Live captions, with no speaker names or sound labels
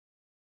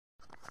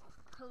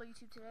Hello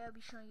YouTube, today I'll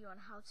be showing you on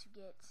how to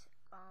get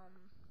how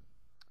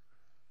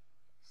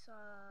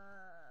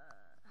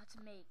to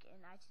make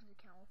an iTunes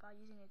account without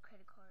using a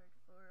credit card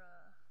or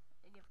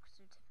a gift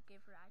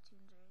certificate for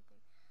iTunes or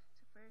anything.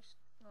 So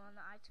first, go on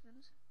the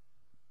iTunes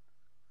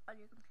on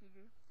your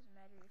computer. Doesn't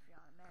matter if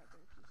you're on a Mac or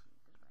a PC.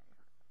 Doesn't matter.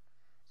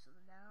 So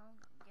now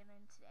get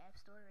into the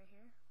App Store right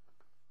here.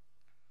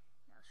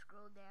 Now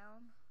scroll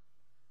down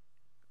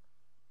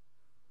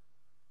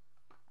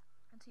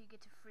until you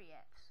get to free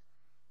apps.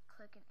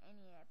 Click in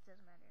any app,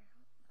 doesn't matter.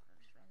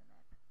 Just random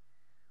app.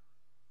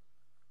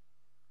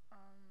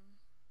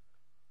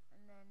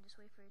 And then just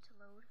wait for it to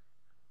load.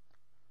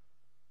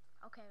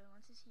 Okay,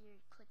 once it's here,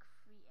 click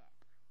free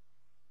app.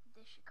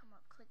 This should come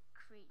up. Click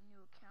create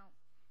new account.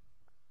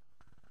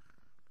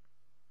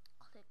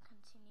 Click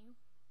continue.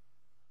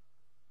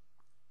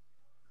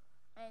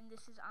 And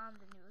this is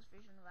on the newest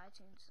version of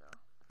iTunes, so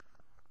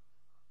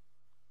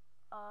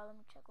let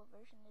me check what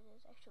version it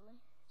is actually.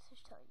 Let's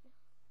just tell you.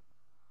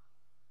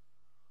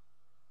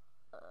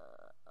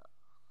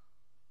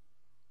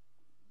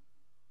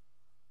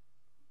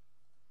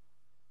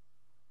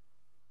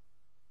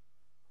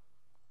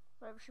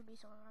 Whatever, should be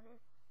somewhere around here.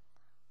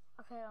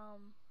 Okay,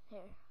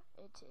 here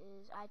it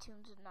is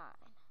iTunes 9.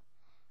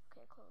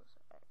 Okay, close.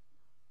 Alright.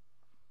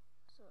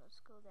 So let's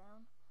go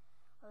down.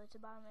 Oh, it's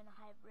the bottom, and I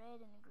have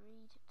read and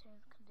agree to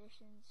terms and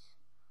conditions.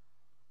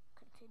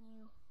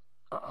 Continue.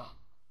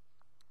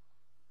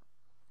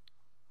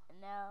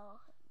 And now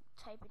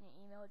type in your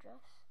email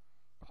address,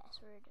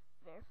 password,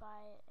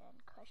 verify, and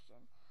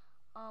question.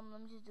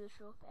 Let me just do this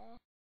real fast.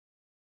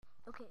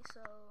 Okay, so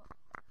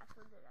I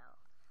filled it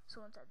out. So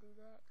once I do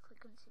that,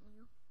 click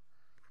continue.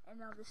 And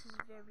now this is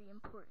very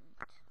important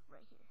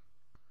right here.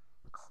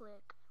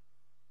 Click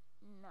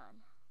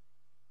none.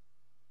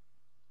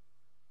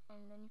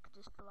 And then you could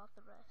just fill out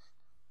the rest.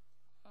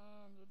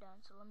 And you're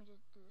done. So let me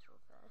just do this real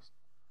fast.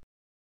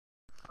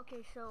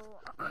 Okay,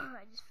 so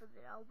I just filled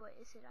it out, but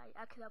it said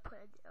I could have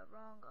put a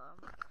wrong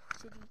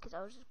city because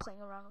I was just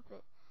playing around with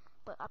it.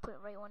 But I put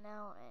the right one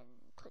now and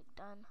click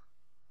done.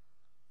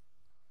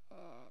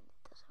 And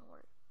it doesn't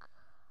work.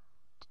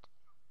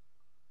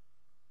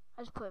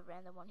 I just put a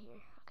random one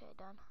here. Okay,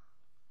 done.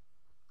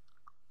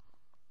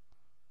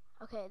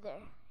 Okay,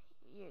 there.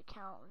 Your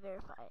account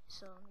verified.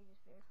 So let me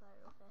just verify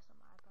it real fast on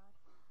my iPod.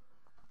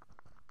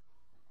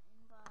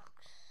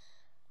 Inbox.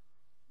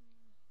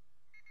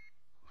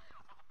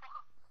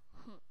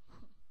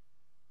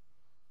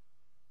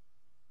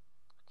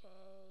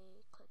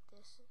 Okay, click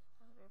this.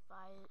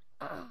 Verify it.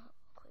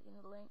 Clicking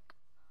the link.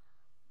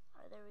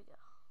 Alright, there we go.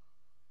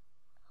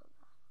 Hold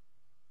on.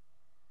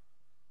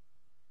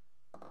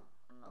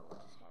 I don't know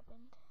what just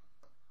happened.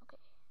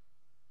 Okay.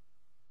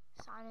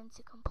 Sign in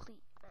to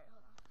complete. Alright,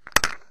 hold on.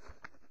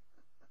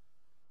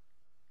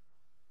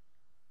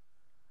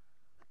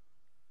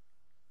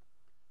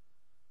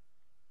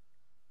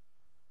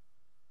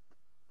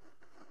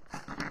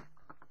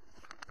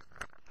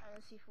 Alright,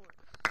 let's see if it works.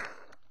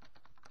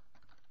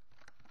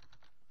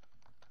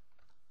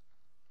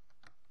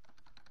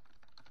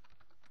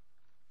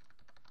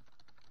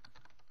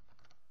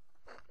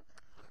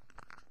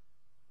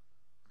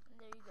 And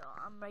there you go.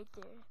 I'm right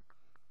there.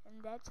 And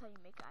that's how you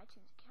make an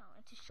iTunes account.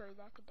 And to show you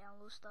that I can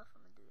download stuff,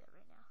 I'm gonna do that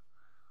right now.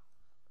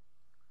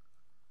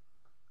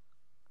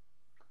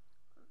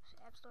 Oops,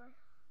 App Store.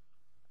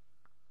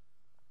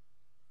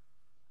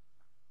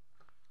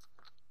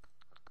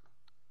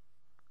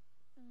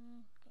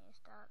 Can't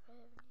stop. I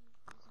have any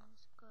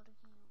reasons. Go to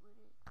you with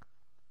it.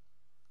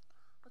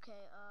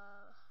 Okay,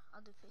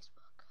 I'll do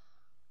Facebook.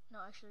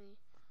 No, actually,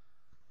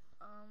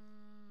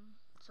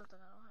 something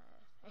I don't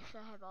have.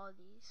 Actually, I have all of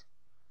these.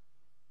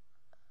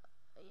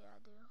 Yeah,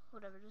 I do.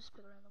 Whatever, just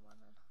pick a random one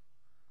then.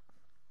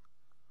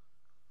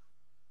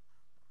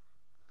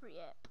 Free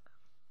app.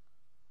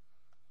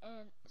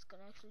 And it's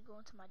gonna actually go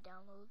into my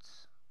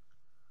downloads.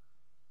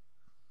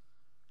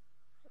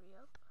 Hurry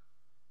up.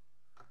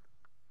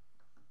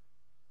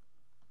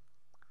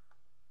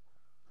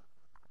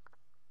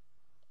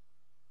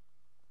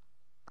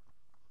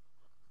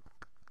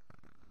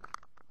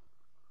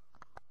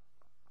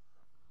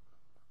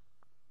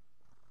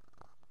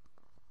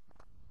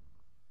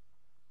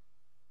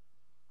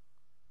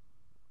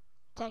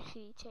 It's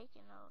actually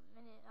taking a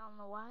minute, I don't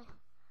know why.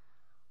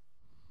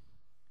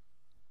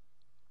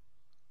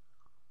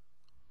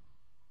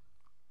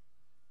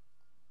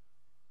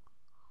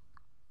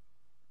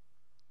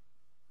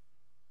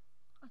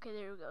 Okay,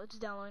 there we go. It's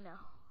downloading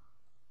now.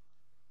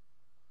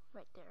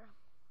 Right there.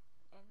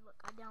 And look,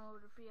 I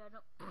downloaded a free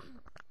item.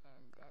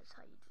 And that's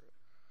how you do it.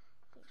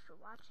 Thanks for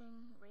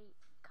watching. Rate,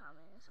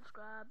 comment, and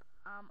subscribe.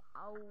 I'm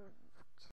out.